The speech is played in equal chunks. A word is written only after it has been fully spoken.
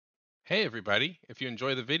Hey everybody, if you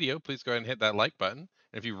enjoy the video, please go ahead and hit that like button.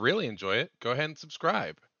 And if you really enjoy it, go ahead and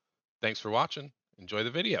subscribe. Thanks for watching. Enjoy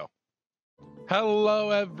the video. Hello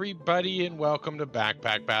everybody and welcome to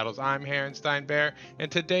Backpack Battles. I'm Herenstein Bear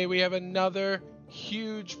and today we have another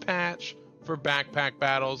huge patch for Backpack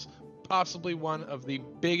Battles, possibly one of the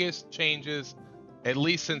biggest changes, at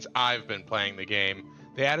least since I've been playing the game.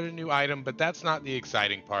 They added a new item, but that's not the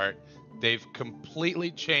exciting part. They've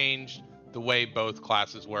completely changed the way both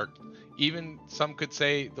classes work. Even some could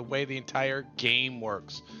say the way the entire game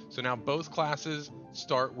works. So now both classes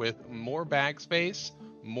start with more bag space,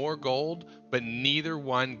 more gold, but neither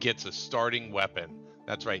one gets a starting weapon.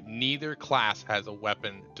 That's right, neither class has a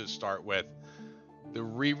weapon to start with. The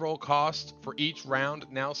reroll cost for each round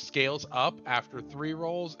now scales up after 3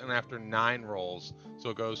 rolls and after 9 rolls.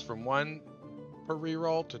 So it goes from 1 per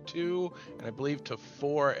reroll to 2, and I believe to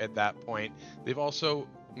 4 at that point. They've also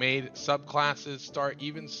made subclasses start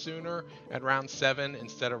even sooner at round 7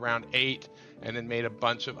 instead of round 8, and then made a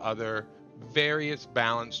bunch of other various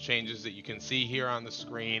balance changes that you can see here on the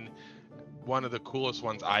screen. One of the coolest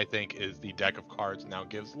ones, I think, is the deck of cards now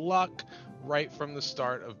gives luck right from the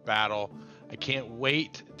start of battle. I can't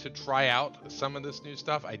wait to try out some of this new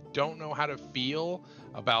stuff. I don't know how to feel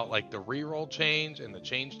about like the reroll change and the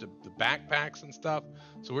change to the backpacks and stuff.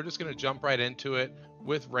 So we're just going to jump right into it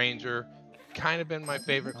with Ranger. Kind of been my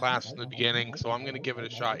favorite class from the beginning, so I'm going to give it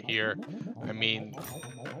a shot here. I mean,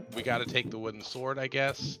 we got to take the wooden sword, I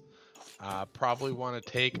guess. Probably want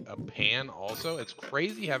to take a pan also. It's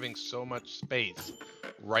crazy having so much space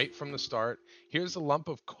right from the start. Here's a lump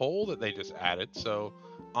of coal that they just added. So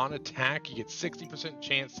on attack, you get 60%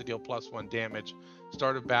 chance to deal +1 damage.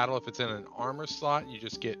 Start of battle, if it's in an armor slot, you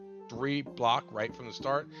just get 3 block right from the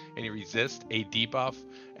start and you resist a debuff.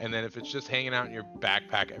 And then if it's just hanging out in your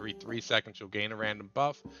backpack, every 3 seconds you'll gain a random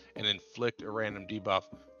buff and inflict a random debuff,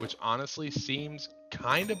 which honestly seems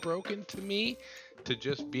kind of broken to me, to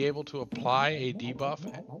just be able to apply a debuff,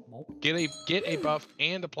 get a buff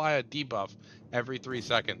and apply a debuff every 3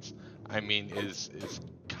 seconds. I mean, is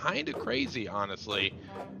kind of crazy, honestly.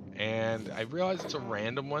 And I realize it's a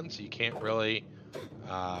random one, so you can't really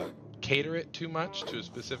uh, cater it too much to a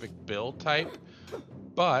specific build type.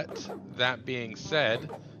 But that being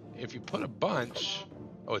said, if you put a bunch,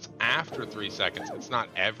 oh, it's after 3 seconds. It's not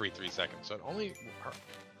every 3 seconds, so it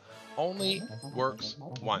only works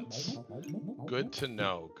once. Good to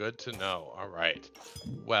know. Good to know. All right.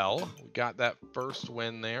 Well, we got that first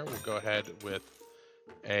win there. We'll go ahead with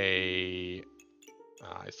a.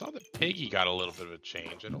 I saw that Piggy got a little bit of a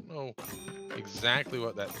change. I don't know exactly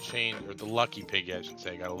what that change, or the Lucky Piggy, I should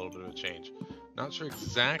say, got a little bit of a change. Not sure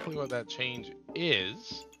exactly what that change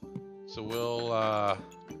is. So we'll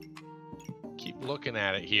keep looking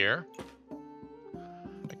at it here.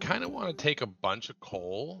 I kind of want to take a bunch of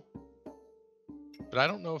coal, but I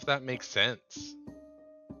don't know if that makes sense.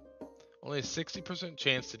 Only a 60%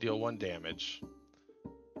 chance to deal 1 damage.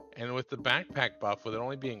 And with the backpack buff, with it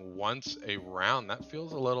only being once a round, that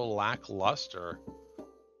feels a little lackluster.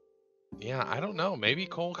 Yeah, I don't know. Maybe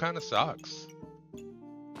coal kind of sucks.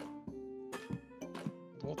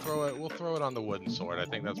 We'll throw it on the wooden sword. I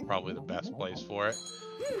think that's probably the best place for it.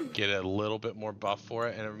 Get a little bit more buff for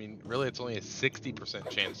it. And I mean, really, it's only a 60%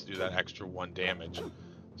 chance to do that extra 1 damage.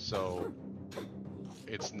 So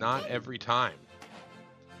it's not every time.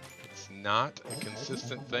 It's not a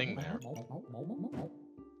consistent thing there.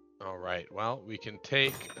 All right, well, we can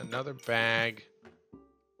take another bag.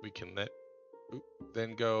 We can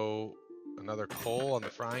then go another coal on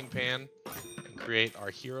the frying pan and create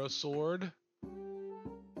our hero sword.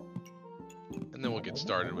 And then we'll get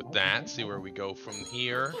started with that, see where we go from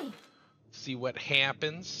here, see what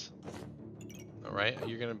happens. All right,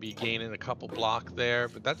 you're going to be gaining a couple block there,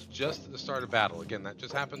 but that's just at the start of battle. Again, that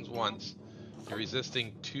just happens once. You're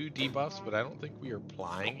resisting 2 debuffs, but I don't think we are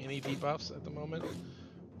applying any debuffs at the moment.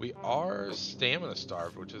 We are stamina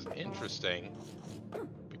starved, which is interesting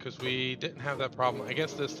because we didn't have that problem. I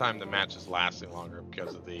guess this time the match is lasting longer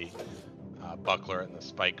because of the buckler and the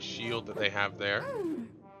spike shield that they have there.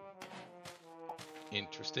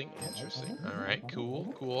 Interesting, interesting. All right,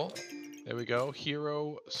 cool, cool. There we go.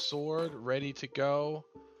 Hero sword ready to go.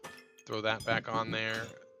 Throw that back on there.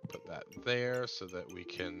 Put that there so that we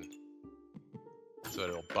can, so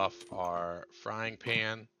it'll buff our frying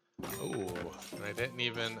pan. Ooh, and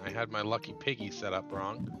I had my Lucky Piggy set up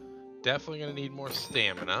wrong. Definitely gonna need more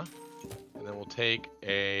stamina. And then we will take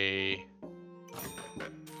a,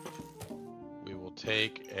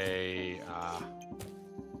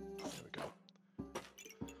 there we go.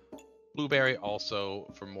 Blueberry also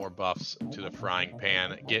for more buffs to the frying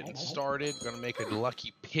pan. Getting started, gonna make a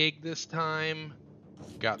Lucky Pig this time.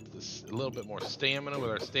 Got this a little bit more stamina with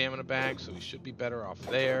our stamina bag, so we should be better off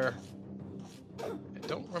there. I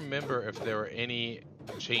don't remember if there were any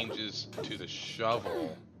changes to the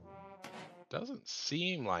shovel. Doesn't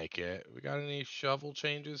seem like it. We got any shovel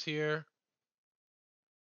changes here?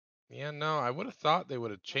 Yeah, no, I would have thought they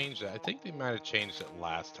would have changed it. I think they might have changed it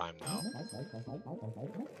last time, though.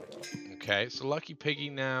 Okay, so Lucky Piggy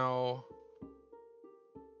now,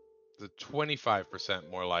 the 25%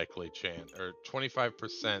 more likely chance, or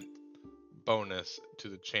 25% bonus to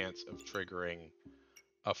the chance of triggering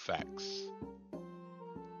effects.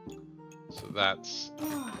 So that's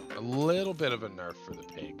a little bit of a nerf for the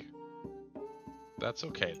pig. That's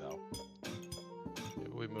okay, though.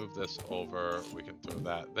 If we move this over, we can throw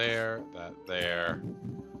that there, that there.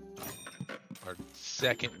 Our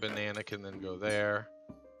second banana can then go there.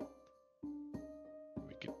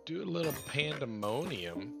 We could do a little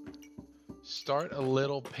pandemonium. Start a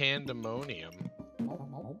little pandemonium.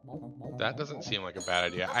 That doesn't seem like a bad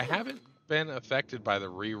idea. I haven't been affected by the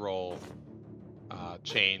reroll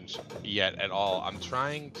change yet at all. I'm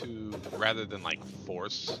trying to, rather than like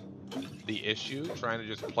force the issue, trying to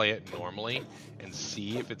just play it normally and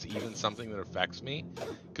see if it's even something that affects me.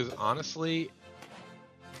 Because honestly,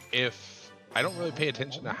 if I don't really pay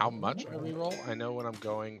attention to how much I reroll, I know when I'm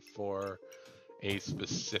going for a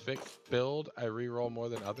specific build, I reroll more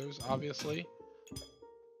than others, obviously.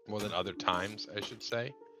 More than other times, I should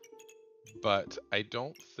say. But I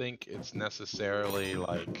don't think it's necessarily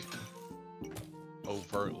like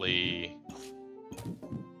overtly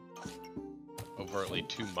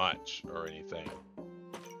too much or anything.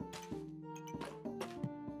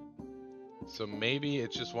 So maybe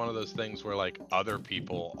it's just one of those things where like other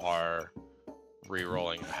people are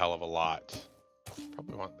re-rolling a hell of a lot.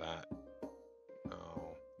 Probably want that.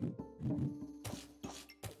 No.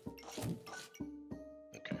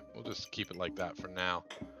 Okay, we'll just keep it like that for now.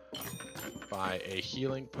 Buy a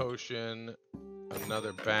healing potion,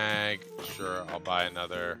 another bag. Sure, I'll buy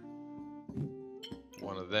another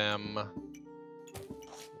one of them.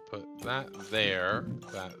 Put that there, and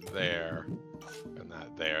that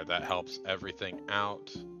there. That helps everything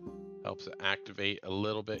out. Helps it activate a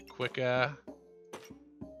little bit quicker.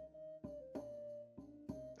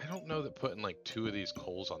 I don't know that putting like 2 of these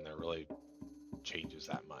coals on there really changes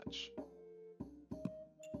that much.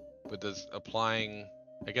 But does applying,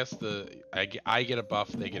 I guess I get a buff,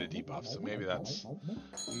 they get a debuff, so maybe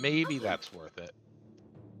that's worth it.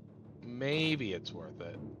 Maybe it's worth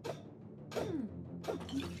it.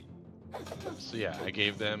 So yeah, I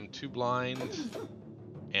gave them 2 blind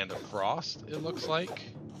and a frost, it looks like.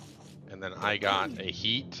 And then I got a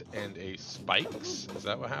heat and a spikes. Is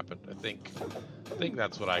that what happened? I think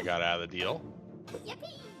that's what I got out of the deal.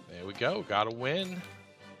 There we go. Got a win.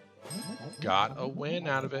 Got a win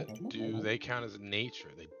out of it. Do they count as nature?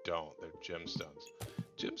 They don't. They're gemstones.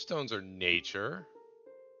 Gemstones are nature.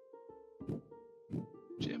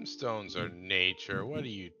 Gemstones are nature. What are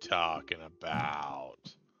you talking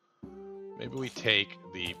about? Maybe we take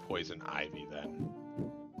the poison ivy then.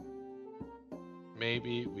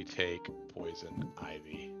 Maybe we take poison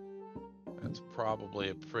ivy. That's probably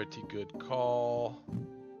a pretty good call.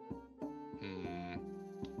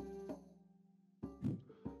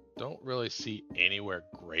 Don't really see anywhere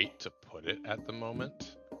great to put it at the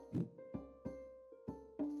moment.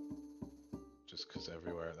 Just because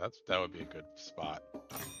everywhere, that would be a good spot.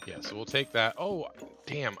 Yeah, so we'll take that. Oh,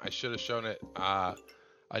 damn, I should have shown it.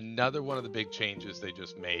 Another one of the big changes they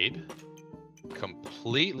just made,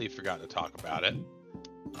 completely forgot to talk about it,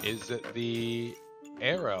 is that the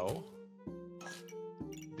arrow,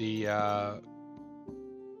 the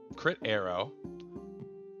crit arrow,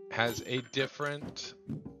 has a different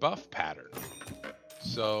buff pattern.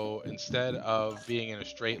 So instead of being in a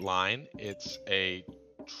straight line, it's a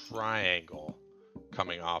triangle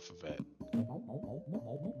coming off of it.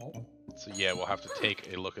 So yeah, we'll have to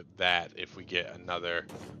take a look at that if we get another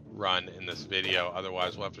run in this video.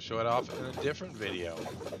 Otherwise, we'll have to show it off in a different video.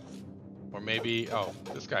 Or maybe, oh,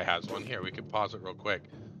 this guy has one. Here, we can pause it real quick.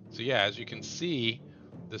 So yeah, as you can see,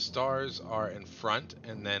 the stars are in front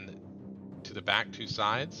and then to the back 2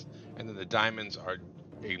 sides, and then the diamonds are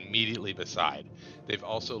immediately beside. They've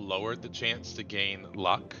also lowered the chance to gain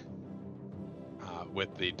luck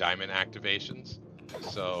with the diamond activations.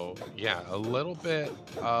 So yeah, a little bit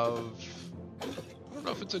of, I don't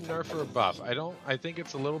know if it's a nerf or a buff. I think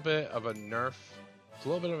it's a little bit of a nerf. It's a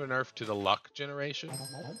little bit of a nerf to the luck generation,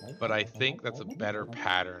 but I think that's a better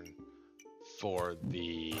pattern for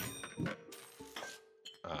the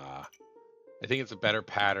I think it's a better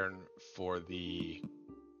pattern for the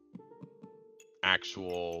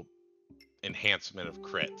actual enhancement of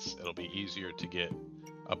crits. It'll be easier to get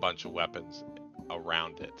a bunch of weapons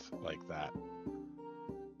around it like that.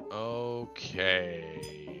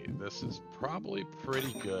 Okay, this is probably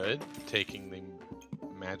pretty good, taking the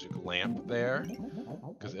magic lamp there,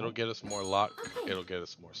 because it'll get us more luck, it'll get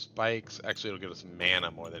us more spikes. Actually, it'll get us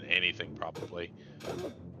mana more than anything, probably.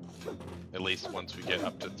 At least once we get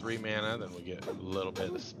up to 3 mana, then we get a little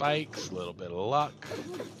bit of spikes, a little bit of luck,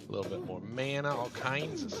 a little bit more mana, all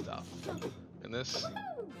kinds of stuff. And this,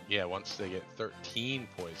 yeah, once they get 13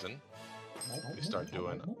 poison, we start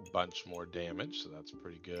doing a bunch more damage, so that's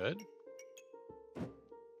pretty good.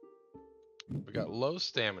 We got low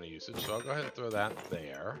stamina usage, so I'll go ahead and throw that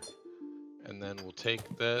there. And then we'll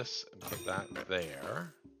take this and put that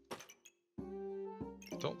there.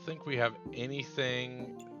 Don't think we have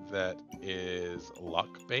anything that is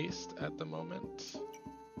luck-based at the moment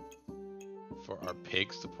for our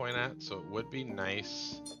pigs to point at, so it would be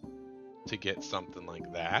nice to get something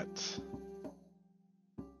like that.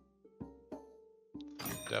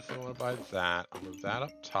 Definitely want to buy that. I'll move that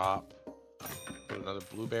up top. Put another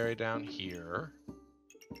blueberry down here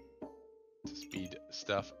to speed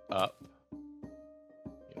stuff up.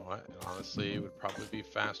 You know what? And honestly, it would probably be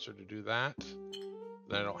faster to do that.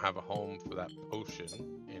 Then I don't have a home for that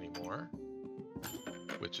potion anymore,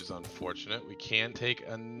 which is unfortunate. We can take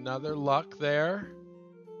another luck there.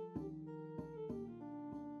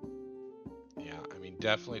 Yeah, I mean,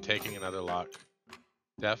 definitely taking another luck.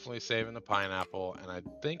 Definitely saving the pineapple, and I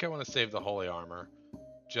think I want to save the holy armor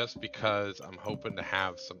just because I'm hoping to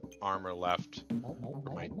have some armor left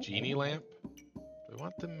for my genie lamp. Do I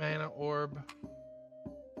want the mana orb?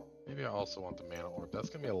 Maybe I also want the mana orb. That's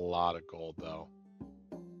going to be a lot of gold, though.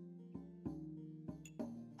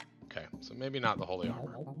 Okay, so maybe not the holy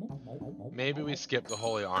armor. Maybe we skip the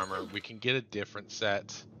holy armor. We can get a different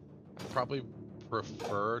set. I'd probably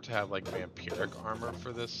prefer to have like vampiric armor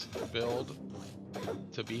for this build,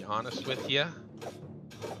 to be honest with you.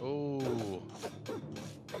 Oh,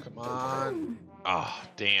 come on. Oh,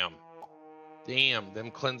 damn. Damn,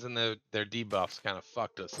 them cleansing their debuffs kind of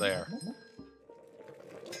fucked us there.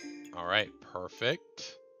 All right,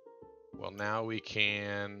 perfect. Well, now we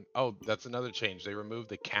can... Oh, that's another change. They removed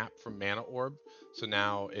the cap from Mana Orb, so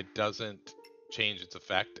now it doesn't change its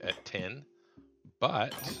effect at 10.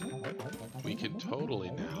 But we can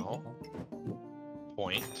totally now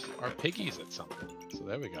point our piggies at something. So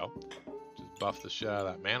there we go. Just buff the shit out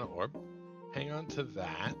of that Mana Orb. Hang on to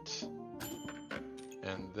that.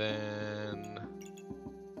 And then...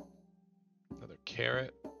 another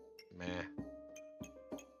carrot. Meh.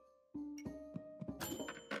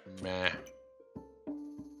 Meh.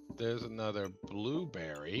 There's another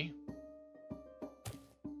blueberry.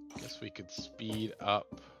 Guess we could speed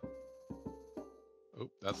up.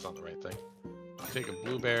 Oop, that's not the right thing. Take a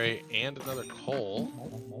blueberry and another coal.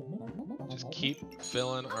 Just keep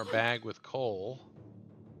filling our bag with coal.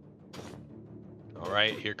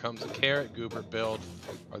 Alright, here comes a carrot goober build.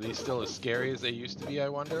 Are these still as scary as they used to be, I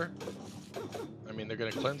wonder? I mean, they're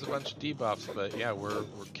going to cleanse a bunch of debuffs, but yeah, we're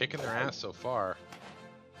kicking their ass so far.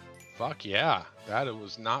 Fuck yeah, that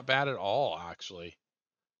was not bad at all, actually.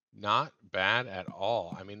 Not bad at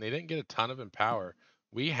all. I mean, they didn't get a ton of empower.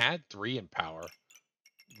 We had 3 empower.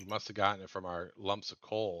 We must have gotten it from our lumps of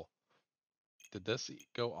coal. Did this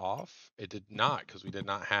go off? It did not, because we did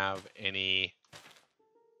not have any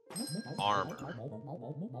armor.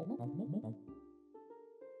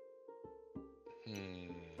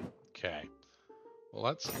 Okay. Well,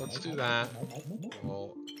 let's do that.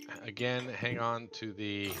 We'll again hang on to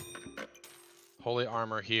the holy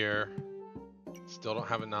armor here. Still don't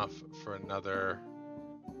have enough for another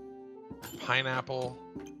pineapple.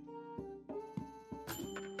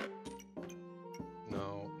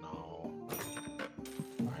 No.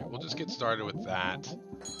 Alright, we'll just get started with that.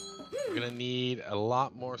 We're gonna need a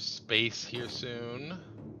lot more space here soon.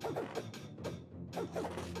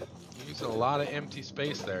 Using a lot of empty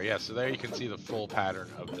space there. Yeah, so there you can see the full pattern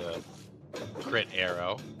of the crit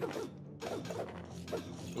arrow.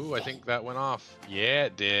 Ooh, I think that went off. Yeah,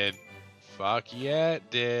 it did. Fuck yeah,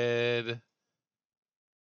 it did.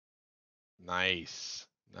 Nice.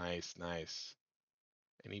 Nice.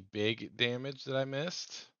 Any big damage that I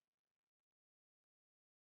missed?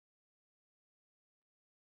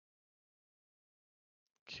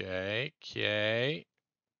 Okay.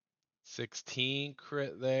 16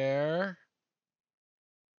 crit there.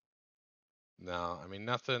 No, I mean,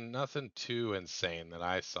 nothing too insane that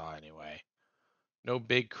I saw anyway. No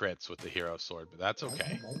big crits with the hero sword, but that's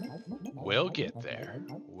okay. We'll get there.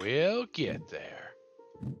 We'll get there.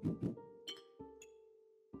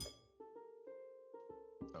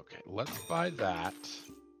 Okay, let's buy that.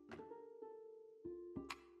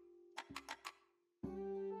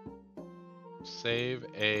 Save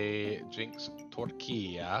a Jinx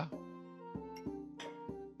tortilla.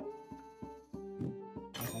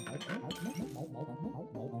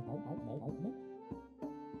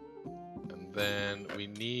 And then we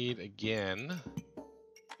need, again,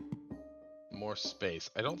 more space.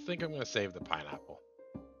 I don't think I'm going to save the pineapple.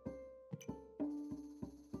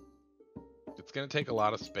 It's going to take a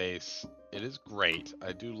lot of space. It is great.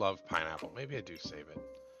 I do love pineapple. Maybe I do save it.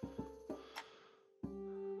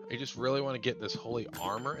 I just really want to get this holy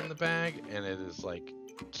armor in the bag, and it is like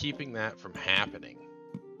keeping that from happening.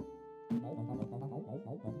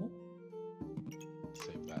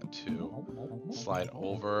 Save that too. Slide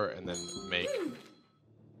over and then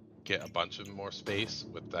get a bunch of more space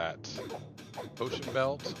with that potion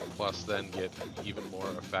belt, plus then get even more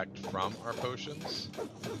effect from our potions.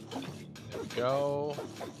 There we go.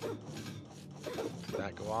 Did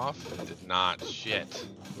that go off? It did not. Shit.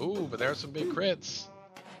 Ooh, but there's some big crits.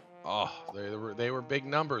 Oh, they were big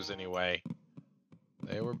numbers anyway.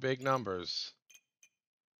 They were big numbers.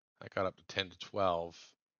 I got up to 10 to 12.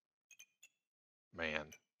 Man.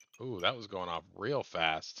 Ooh, that was going off real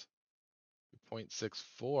fast.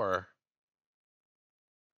 0.64.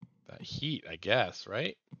 That heat, I guess,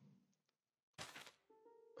 right?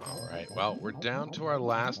 All right, well, we're down to our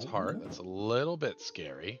last heart. That's a little bit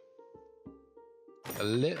scary. A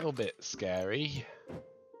little bit scary.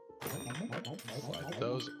 Slide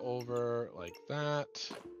those over like that.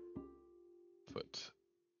 Put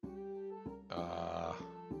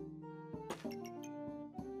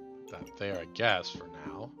that there, I guess, for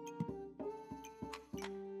now.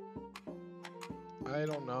 I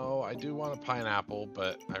don't know. I do want a pineapple,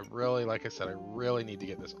 but I really, like I said, I really need to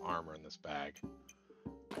get this armor in this bag.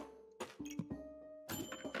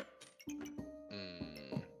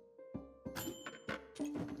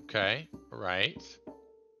 Okay, all right.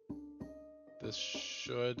 This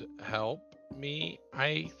should help me,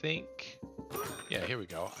 I think. Yeah, here we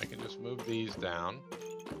go. I can just move these down.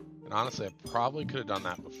 And honestly, I probably could have done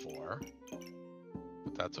that before,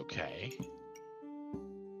 but that's okay.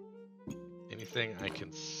 Anything I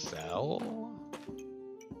can sell?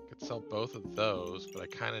 I could sell both of those, but I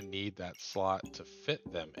kind of need that slot to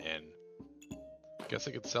fit them in. Guess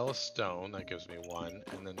I could sell a stone. That gives me one,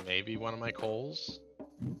 and then maybe one of my coals.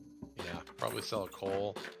 Yeah, probably sell a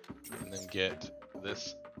coal, and then get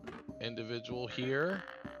this individual here.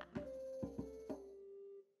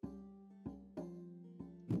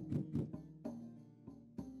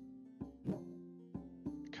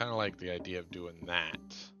 Kind of like the idea of doing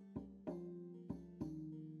that.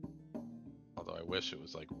 Although I wish it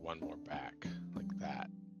was like one more back, like that.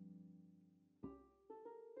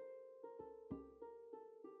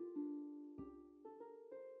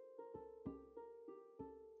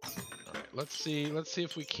 Alright, let's see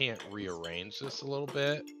if we can't rearrange this a little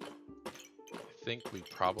bit. I think we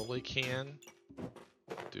probably can.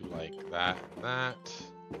 Do like that and that.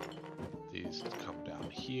 These come down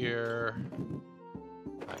here.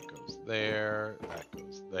 That goes there, that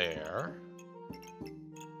goes there.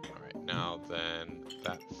 All right, now then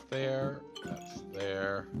that's there, that's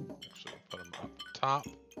there. Actually, we'll put them up top.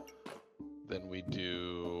 Then we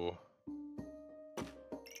do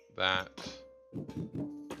that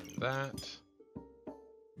and that.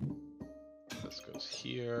 This goes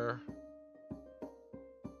here.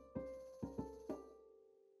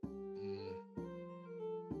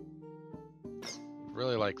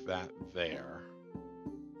 Really like that there.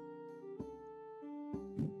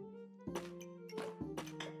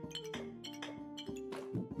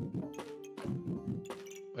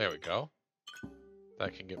 There we go.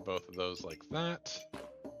 That can get both of those like that.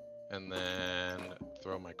 And then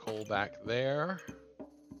throw my coal back there.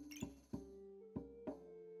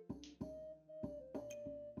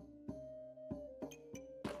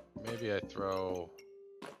 Maybe I throw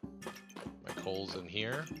my coals in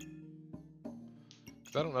here.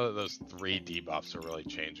 Because I don't know that those 3 debuffs are really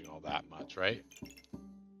changing all that much, right?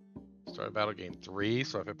 Start a battle, gain 3,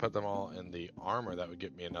 so if I put them all in the armor, that would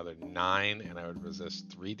get me another 9, and I would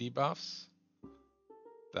resist 3 debuffs.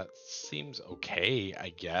 That seems okay, I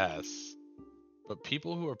guess. But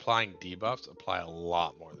people who are applying debuffs apply a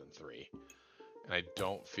lot more than 3. And I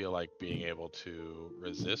don't feel like being able to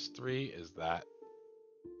resist 3 is that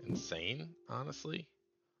insane, honestly.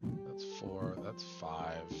 That's 4, that's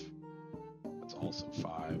 5. That's also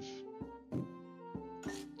 5.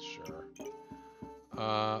 Sure.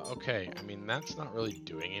 Okay, I mean, that's not really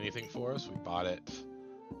doing anything for us. We bought it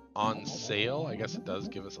on sale. I guess it does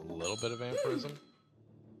give us a little bit of vampirism.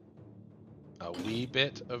 A wee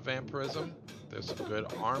bit of vampirism. There's some good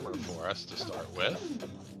armor for us to start with.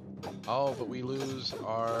 Oh, but we lose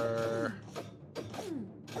our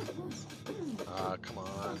Come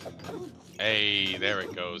on. Hey, there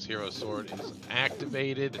it goes. Hero Sword is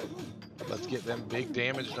activated. Let's get them big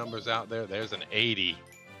damage numbers out there. There's an 80.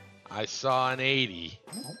 I saw an 80.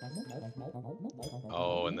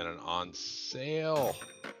 Oh, and then an on sale.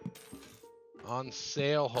 On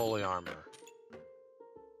sale holy armor.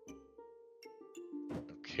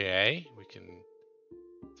 Okay, we can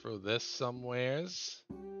throw this somewheres.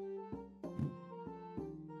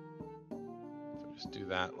 So just do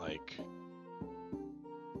that like,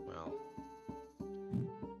 well,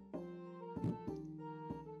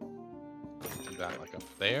 do that like up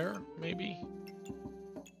there, maybe.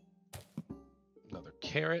 Another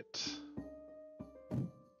carrot.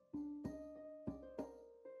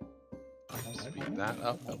 Speed that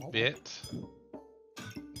up a bit.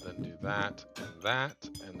 Then do that,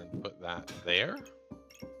 and then put that there.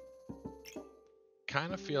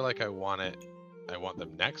 Kind of feel like I want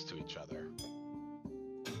them next to each other.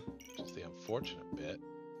 Which is the unfortunate bit.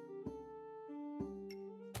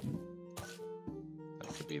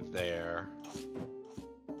 That could be there.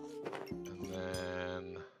 And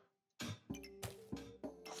then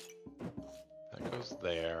that goes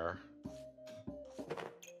there.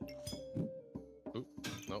 Oop,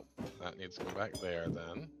 nope, that needs to go back there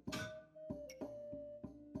then.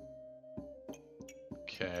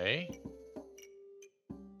 Okay.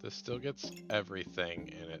 This still gets everything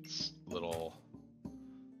in its little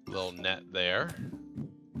net there.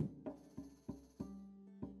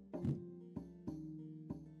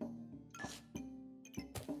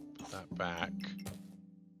 Put that back.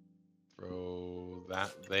 Throw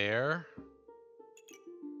that there.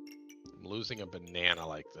 I'm losing a banana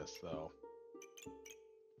like this though,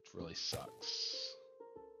 which really sucks.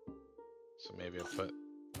 So maybe I'll put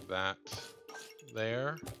that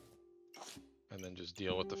there. And then just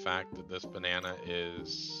deal with the fact that this banana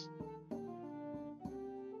is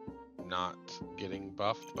not getting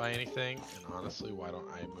buffed by anything. And honestly, why don't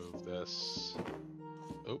I move this?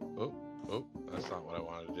 Oh, that's not what I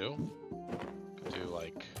wanted to do. Could do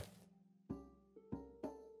like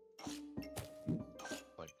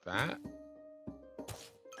that.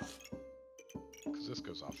 Because this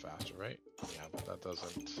goes off faster, right? Yeah, but that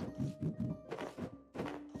doesn't.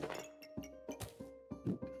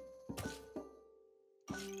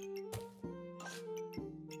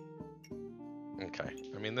 Okay,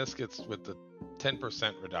 I mean this gets with the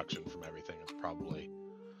 10% reduction from everything. It's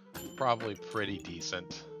probably pretty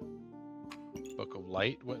decent. Book of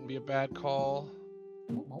Light wouldn't be a bad call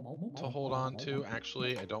to hold on to.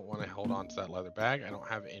 Actually, I don't want to hold on to that leather bag. I don't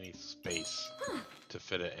have any space to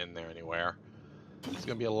fit it in there anywhere. It's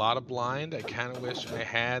gonna be a lot of blind. I kind of wish I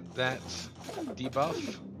had that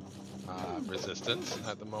debuff resistance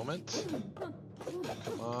at the moment.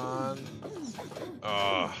 Come on.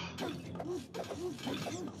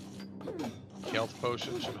 Health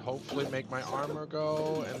potion should hopefully make my armor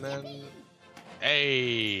go, and then,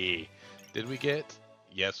 hey, did we get?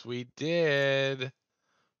 Yes, we did.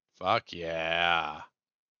 Fuck yeah.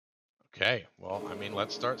 Okay, well, I mean,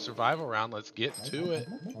 let's start survival round. Let's get to it.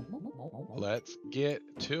 Let's get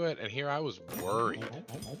to it. And here I was worried.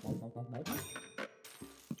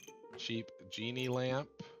 Cheap genie lamp.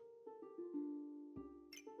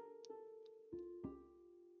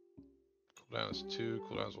 Cooldown is 2,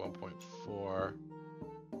 cooldown is 1.4.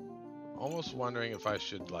 Almost wondering if I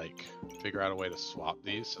should like figure out a way to swap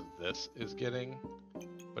these so this is getting.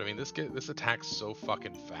 But I mean, this attacks so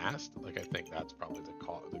fucking fast. Like I think that's probably the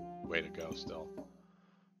way to go still.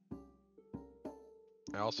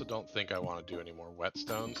 I also don't think I want to do any more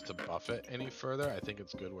whetstones to buff it any further. I think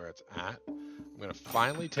it's good where it's at. I'm gonna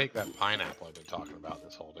finally take that pineapple I've been talking about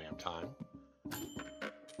this whole damn time.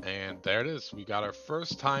 And there it is. We got our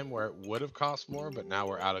first time where it would have cost more, but now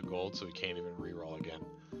we're out of gold, so we can't even reroll again.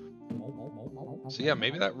 So yeah,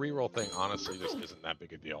 maybe that reroll thing honestly just isn't that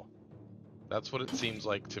big a deal. That's what it seems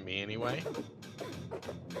like to me anyway.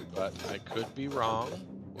 But I could be wrong.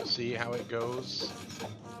 We'll see how it goes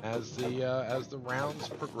as the rounds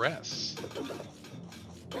progress.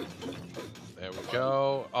 There we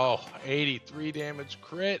go. Oh, 83 damage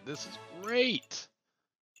crit. This is great.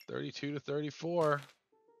 32 to 34.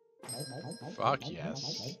 Fuck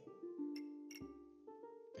yes.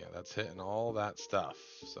 Yeah, that's hitting all that stuff.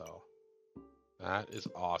 So that is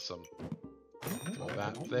awesome. Throw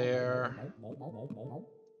that there.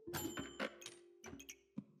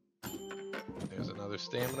 There's another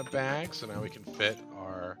stamina bag, so now we can fit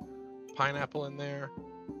our pineapple in there.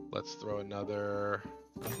 Let's throw another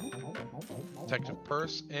detective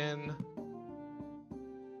purse in.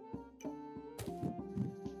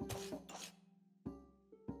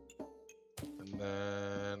 And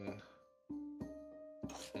then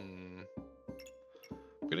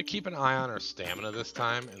gonna keep an eye on our stamina this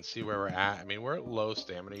time and see where we're at. I mean, we're at low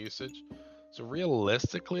stamina usage, so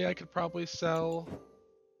realistically, I could probably sell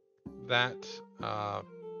that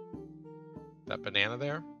that banana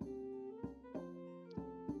there.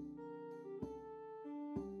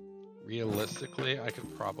 Realistically, I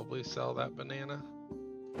could probably sell that banana.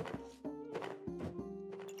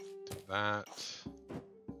 Do that.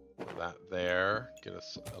 Put that there. Get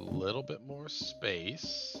us a little bit more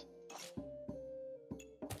space.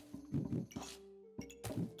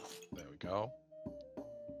 There we go.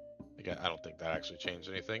 Again, I don't think that actually changed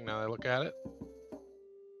anything now that I look at it.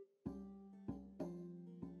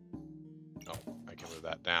 Oh, I can move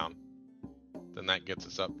that down. Then that gets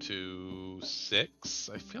us up to 6.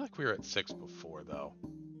 I feel like we were at 6 before, though.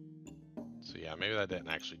 So yeah, maybe that didn't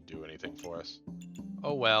actually do anything for us.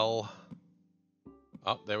 Oh well.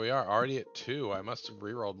 Oh, there we are, already at 2. I must have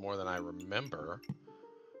rerolled more than I remember.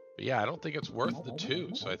 But yeah, I don't think it's worth the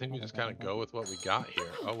 2, so I think we just kind of go with what we got here.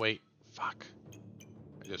 Oh wait, fuck.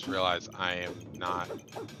 I just realized I am not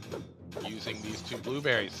using these 2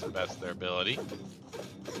 blueberries to the best of their ability,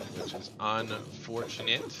 which is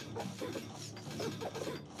unfortunate.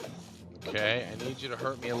 Okay, I need you to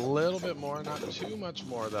hurt me a little bit more, not too much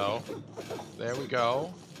more though. There we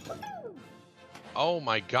go. Oh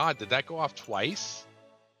my god, did that go off twice?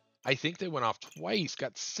 I think they went off twice.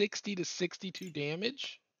 Got 60 to 62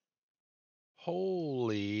 damage.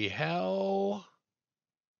 Holy hell.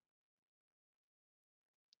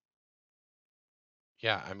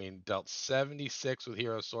 Yeah, I mean, dealt 76 with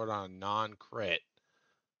Hero Sword on a non-crit.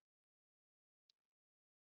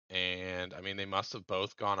 And, I mean, they must have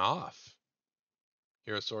both gone off.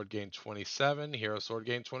 Hero Sword gained 27. Hero Sword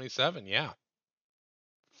gained 27, yeah.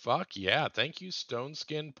 Fuck yeah. Thank you, Stone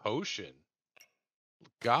Skin Potion.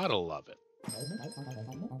 Gotta love it.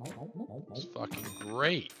 It's fucking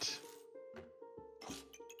great.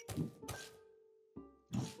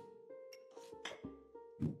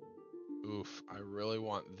 Oof, I really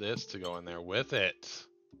want this to go in there with it.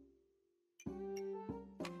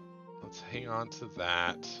 Let's hang on to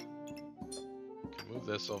that. Can move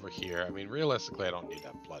this over here. I mean, realistically, I don't need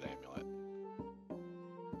that blood amulet.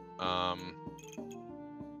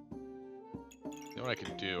 You know what I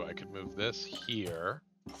could do? I could move this here.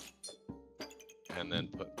 And then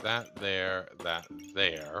put that there,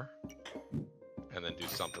 and then do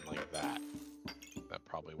something like that. That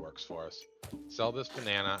probably works for us. Sell this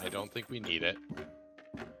banana. I don't think we need it.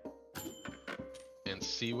 And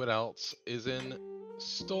see what else is in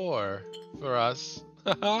store for us.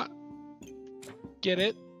 Get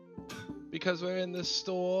it? Because we're in the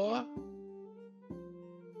store?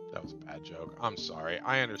 That was a bad joke. I'm sorry.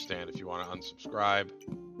 I understand if you want to unsubscribe.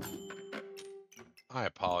 I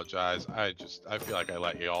apologize. I feel like I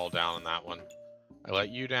let you all down on that one. I let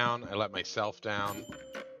you down. I let myself down.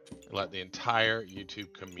 I let the entire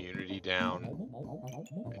YouTube community down.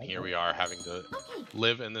 And here we are having to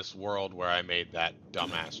live in this world where I made that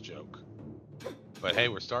dumbass joke. But hey,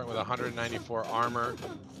 we're starting with 194 armor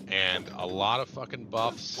and a lot of fucking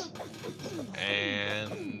buffs.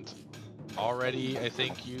 And already, I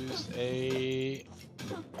think, used a...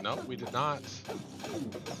 Nope, we did not.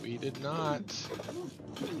 We did not.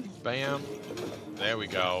 Bam. There we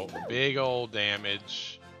go. Big old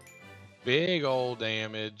damage. Big old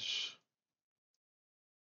damage.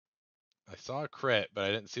 I saw a crit, but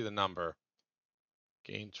I didn't see the number.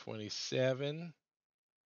 Gain 27.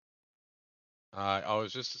 Oh, it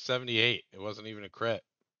was just a 78. It wasn't even a crit.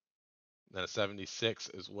 Then a 76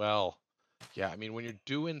 as well. Yeah, I mean, when you're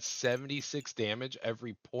doing 76 damage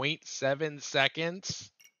every 0.7 seconds,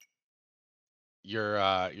 you're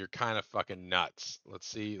kind of fucking nuts.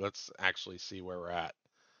 Let's actually see where we're at.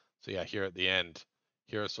 So yeah, here at the end,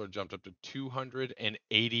 Hero Sword jumped up to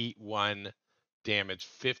 281 damage,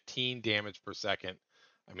 15 damage per second.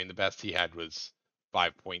 I mean, the best he had was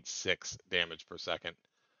 5.6 damage per second.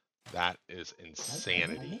 That is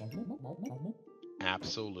insanity.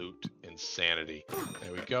 Absolute insanity.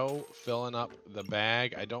 There we go, filling up the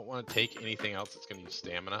bag. I don't want to take anything else that's going to use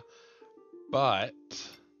stamina, but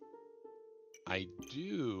I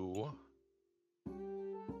do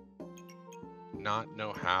not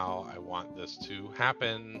know how I want this to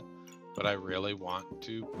happen, but I really want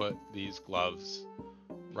to put these gloves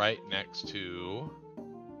right next to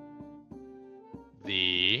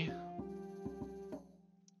the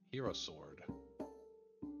Hero Sword.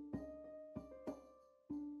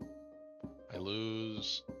 I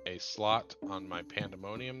lose a slot on my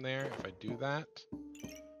Pandemonium there if I do that.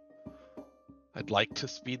 I'd like to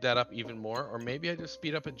speed that up even more, or maybe I just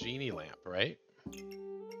speed up a genie lamp, right?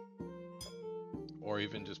 Or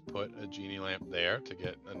even just put a genie lamp there to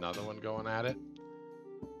get another one going at it.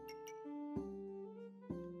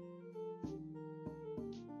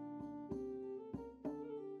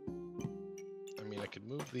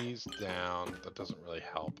 these down. That doesn't really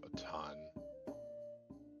help a ton.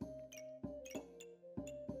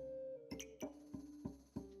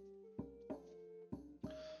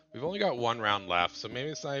 We've only got one round left, so maybe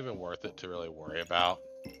it's not even worth it to really worry about.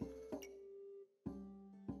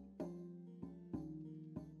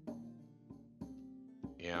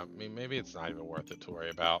 Yeah, I mean, maybe it's not even worth it to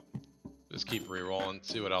worry about. Just keep re-rolling,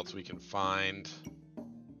 see what else we can find.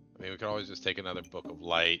 I mean, we could always just take another Book of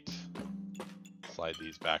Light, slide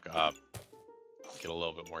these back up, get a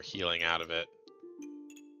little bit more healing out of it.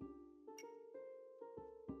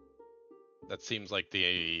 That seems like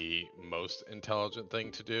the most intelligent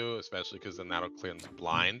thing to do, especially because then that'll cleanse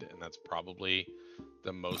blind, and that's probably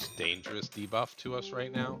the most dangerous debuff to us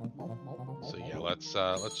right now. So yeah, let's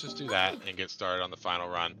just do that and get started on the final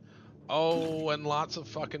run. Oh, and lots of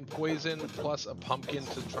fucking poison plus a pumpkin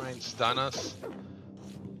to try and stun us.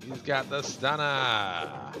 He's got the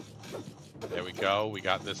stunner. There we go. We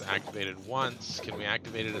got this activated once. Can we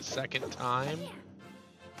activate it a second time?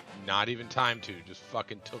 Not even time to. Just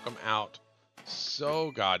fucking took him out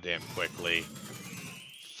so goddamn quickly.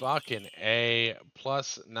 Fucking A.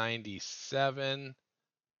 Plus 97.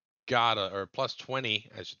 Or plus 20,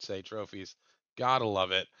 I should say, trophies. Gotta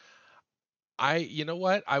love it. You know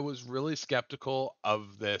what? I was really skeptical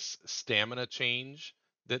of this stamina change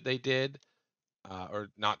that they did. Or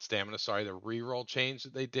not stamina, sorry, the reroll change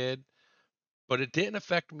that they did. But it didn't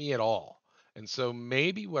affect me at all. And so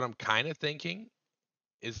maybe what I'm kind of thinking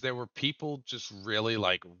is there were people just really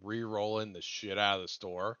like re-rolling the shit out of the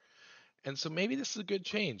store. And so maybe this is a good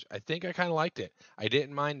change. I think I kind of liked it. I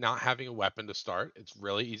didn't mind not having a weapon to start. It's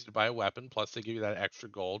really easy to buy a weapon. Plus, they give you that extra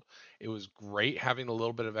gold. It was great having a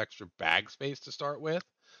little bit of extra bag space to start with.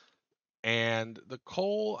 And the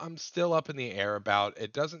coal, I'm still up in the air about.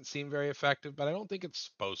 It doesn't seem very effective, but I don't think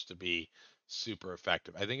it's supposed to be super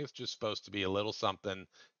effective. I think it's just supposed to be a little something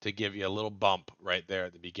to give you a little bump right there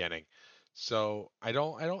at the beginning. So I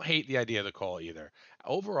don't hate the idea of the coal either.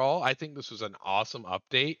 Overall, I think this was an awesome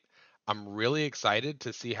update. I'm really excited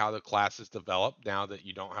to see how the classes develop now that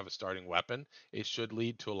you don't have a starting weapon. It should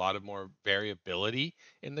lead to a lot of more variability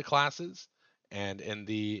in the classes and in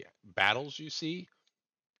the battles you see,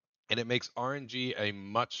 and it makes RNG a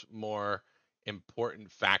much more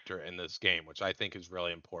important factor in this game, which I think is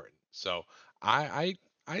really important. So I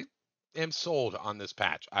am sold on this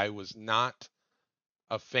patch. I was not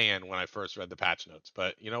a fan when I first read the patch notes,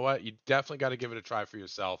 but you know what? You definitely got to give it a try for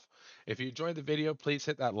yourself. If you enjoyed the video, please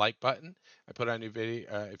hit that like button. I put out a new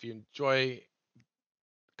video. If you enjoy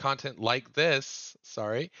content like this,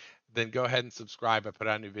 sorry, then go ahead and subscribe. I put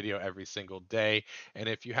out a new video every single day. And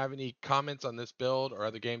if you have any comments on this build or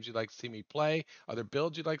other games you'd like to see me play, other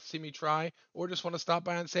builds you'd like to see me try, or just want to stop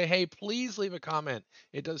by and say, hey, please leave a comment.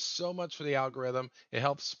 It does so much for the algorithm. It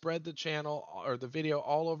helps spread the channel or the video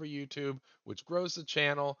all over YouTube, which grows the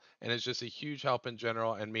channel and is just a huge help in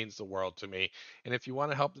general and means the world to me. And if you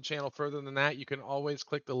want to help the channel further than that, you can always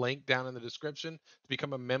click the link down in the description to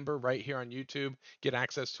become a member right here on YouTube, get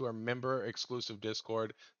access to our member exclusive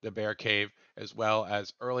Discord, the Bear Cave, as well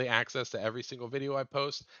as early access to every single video I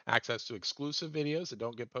post, access to exclusive videos that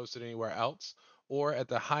don't get posted anywhere else, or at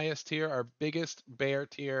the highest tier, our biggest bear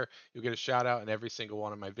tier, you'll get a shout out in every single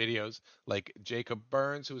one of my videos, like Jacob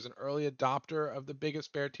Burns, who is an early adopter of the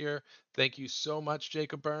biggest bear tier. Thank you so much,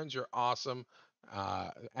 Jacob Burns. You're awesome.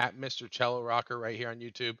 At Mr. Cello Rocker right here on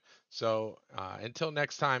YouTube. So until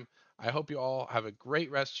next time, I hope you all have a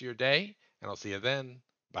great rest of your day, and I'll see you then.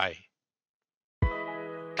 Bye.